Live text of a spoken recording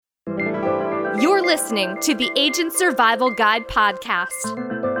listening to the Agent Survival Guide podcast,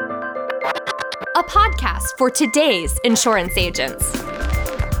 a podcast for today's insurance agents.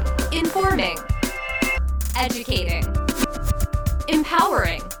 Informing, educating,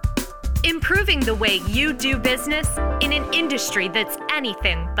 empowering, improving the way you do business in an industry that's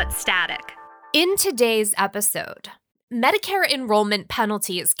anything but static. In today's episode, Medicare enrollment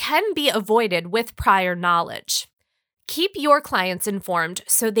penalties can be avoided with prior knowledge. Keep your clients informed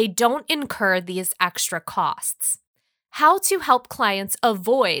so they don't incur these extra costs. How to help clients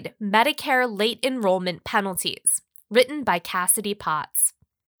avoid Medicare late enrollment penalties, written by Cassidy Potts.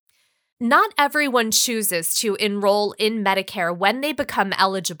 Not everyone chooses to enroll in Medicare when they become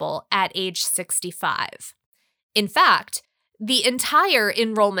eligible at age 65. In fact, the entire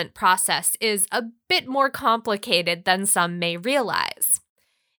enrollment process is a bit more complicated than some may realize.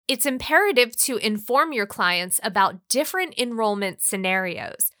 It's imperative to inform your clients about different enrollment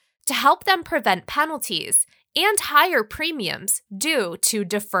scenarios to help them prevent penalties and higher premiums due to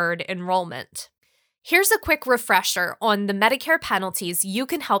deferred enrollment. Here's a quick refresher on the Medicare penalties you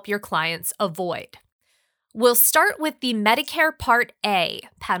can help your clients avoid. We'll start with the Medicare Part A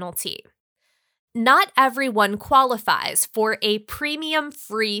penalty. Not everyone qualifies for a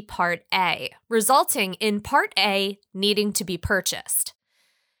premium-free Part A, resulting in Part A needing to be purchased.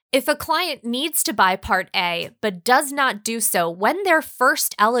 If a client needs to buy Part A but does not do so when they're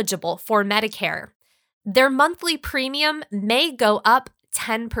first eligible for Medicare, their monthly premium may go up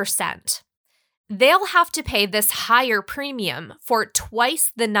 10%. They'll have to pay this higher premium for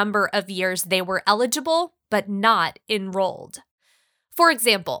twice the number of years they were eligible but not enrolled. For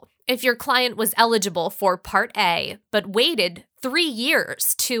example, if your client was eligible for Part A but waited 3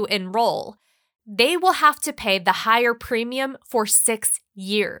 years to enroll, they will have to pay the higher premium for 6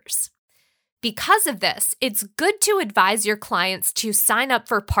 years. Because of this, it's good to advise your clients to sign up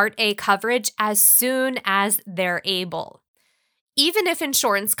for Part A coverage as soon as they're able. Even if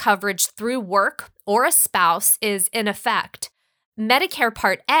insurance coverage through work or a spouse is in effect, Medicare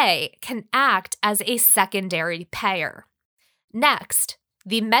Part A can act as a secondary payer. Next,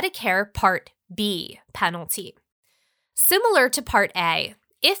 the Medicare Part B penalty. Similar to Part A,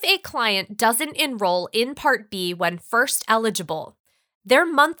 if a client doesn't enroll in Part B when first eligible, their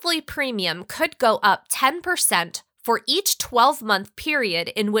monthly premium could go up 10% for each 12-month period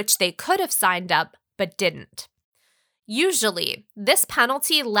in which they could have signed up but didn't. Usually, this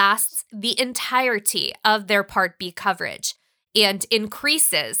penalty lasts the entirety of their Part B coverage and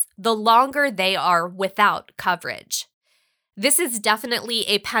increases the longer they are without coverage. This is definitely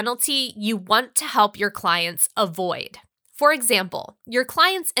a penalty you want to help your clients avoid. For example, your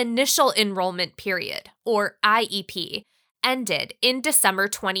client's initial enrollment period, or IEP, ended in December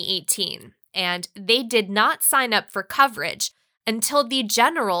 2018, and they did not sign up for coverage until the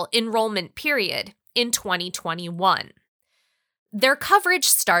general enrollment period in 2021. Their coverage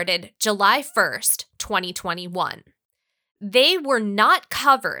started July 1st, 2021. They were not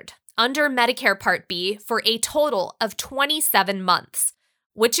covered under Medicare Part B for a total of 27 months,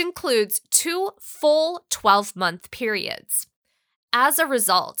 which includes 2 full 12-month periods. As a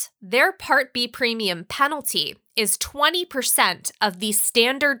result, their Part B premium penalty is 20% of the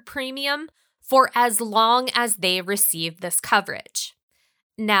standard premium for as long as they receive this coverage.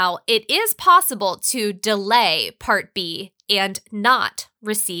 Now, it is possible to delay Part B and not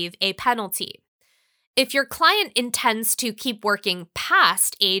receive a penalty. If your client intends to keep working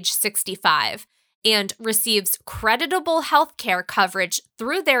past age 65, and receives creditable health care coverage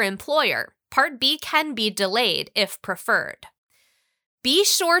through their employer, Part B can be delayed if preferred. Be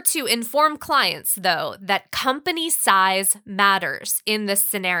sure to inform clients, though, that company size matters in this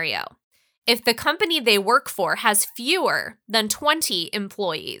scenario. If the company they work for has fewer than 20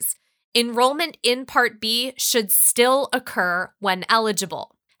 employees, enrollment in Part B should still occur when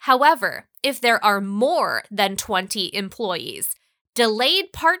eligible. However, if there are more than 20 employees,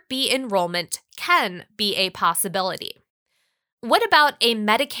 delayed Part B enrollment can be a possibility. What about a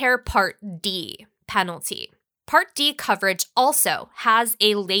Medicare Part D penalty? Part D coverage also has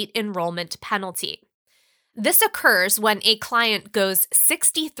a late enrollment penalty. This occurs when a client goes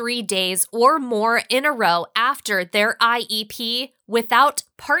 63 days or more in a row after their IEP without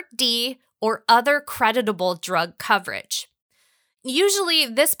Part D or other creditable drug coverage. Usually,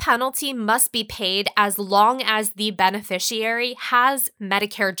 this penalty must be paid as long as the beneficiary has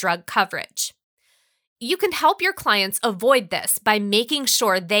Medicare drug coverage. You can help your clients avoid this by making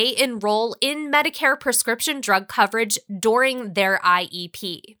sure they enroll in Medicare prescription drug coverage during their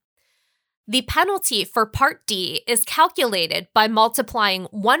IEP. The penalty for Part D is calculated by multiplying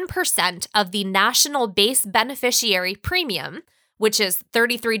 1% of the national base beneficiary premium, which is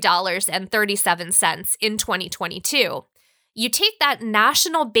 $33.37 in 2022, you take that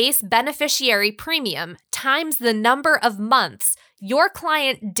national base beneficiary premium times the number of months your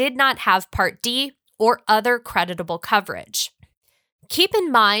client did not have Part D or other creditable coverage. Keep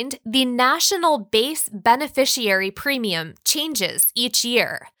in mind, the national base beneficiary premium changes each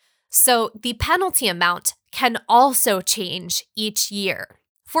year, so the penalty amount can also change each year.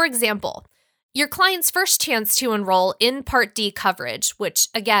 For example, your client's first chance to enroll in Part D coverage, which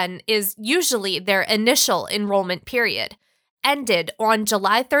again is usually their initial enrollment period, ended on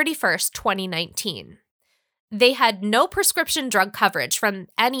July 31st, 2019. They had no prescription drug coverage from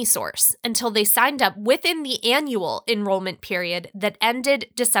any source until they signed up within the annual enrollment period that ended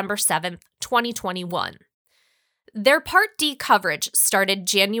December 7th, 2021. Their Part D coverage started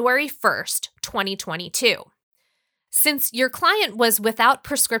January 1st, 2022. Since your client was without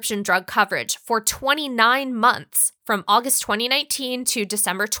prescription drug coverage for 29 months from August 2019 to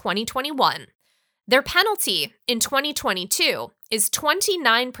December 2021, their penalty in 2022 is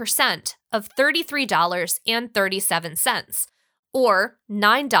 29% of $33.37, or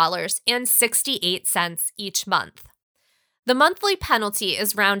 $9.68 each month. The monthly penalty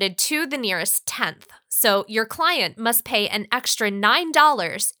is rounded to the nearest tenth, so your client must pay an extra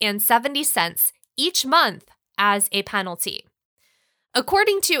 $9.70 each month as a penalty.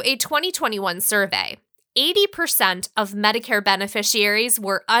 According to a 2021 survey, 80% of Medicare beneficiaries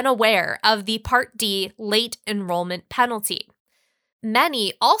were unaware of the Part D late enrollment penalty.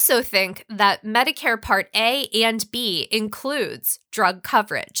 Many also think that Medicare Part A and B includes drug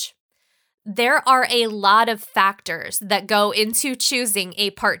coverage. There are a lot of factors that go into choosing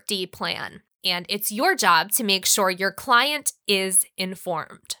a Part D plan, and it's your job to make sure your client is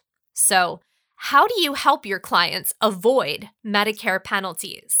informed. So, how do you help your clients avoid Medicare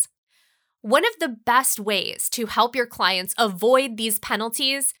penalties? One of the best ways to help your clients avoid these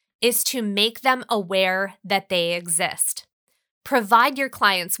penalties is to make them aware that they exist. Provide your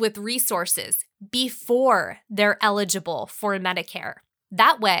clients with resources before they're eligible for Medicare.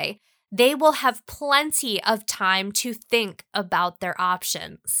 That way, they will have plenty of time to think about their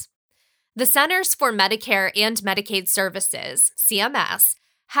options. The Centers for Medicare and Medicaid Services, CMS,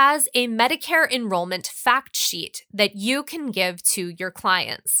 has a Medicare enrollment fact sheet that you can give to your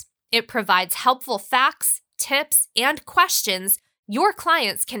clients. It provides helpful facts, tips, and questions your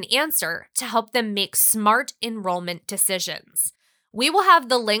clients can answer to help them make smart enrollment decisions. We will have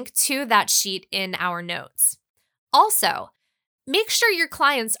the link to that sheet in our notes. Also, make sure your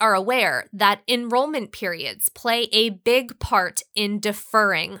clients are aware that enrollment periods play a big part in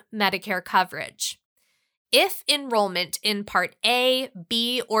deferring Medicare coverage. If enrollment in Part A,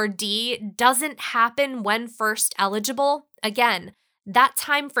 B, or D doesn't happen when first eligible, again, that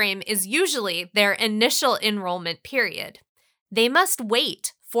time frame is usually their initial enrollment period. They must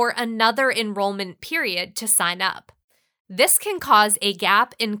wait for another enrollment period to sign up. This can cause a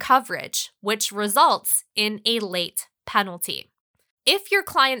gap in coverage, which results in a late penalty. If your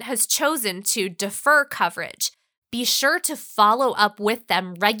client has chosen to defer coverage, be sure to follow up with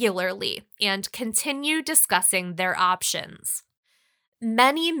them regularly and continue discussing their options.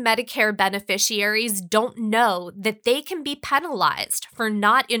 Many Medicare beneficiaries don't know that they can be penalized for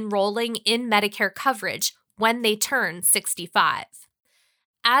not enrolling in Medicare coverage when they turn 65.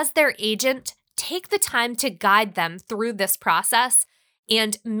 As their agent, take the time to guide them through this process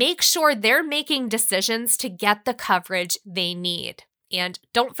and make sure they're making decisions to get the coverage they need. And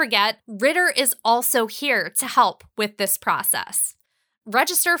don't forget, Ritter is also here to help with this process.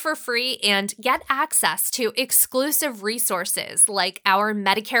 Register for free and get access to exclusive resources like our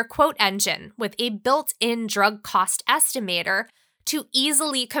Medicare quote engine with a built-in drug cost estimator to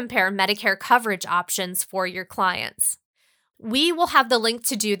easily compare Medicare coverage options for your clients. We will have the link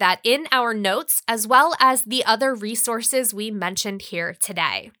to do that in our notes, as well as the other resources we mentioned here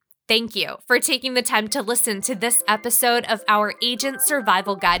today. Thank you for taking the time to listen to this episode of our Agent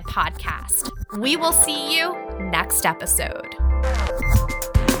Survival Guide podcast. We will see you next episode.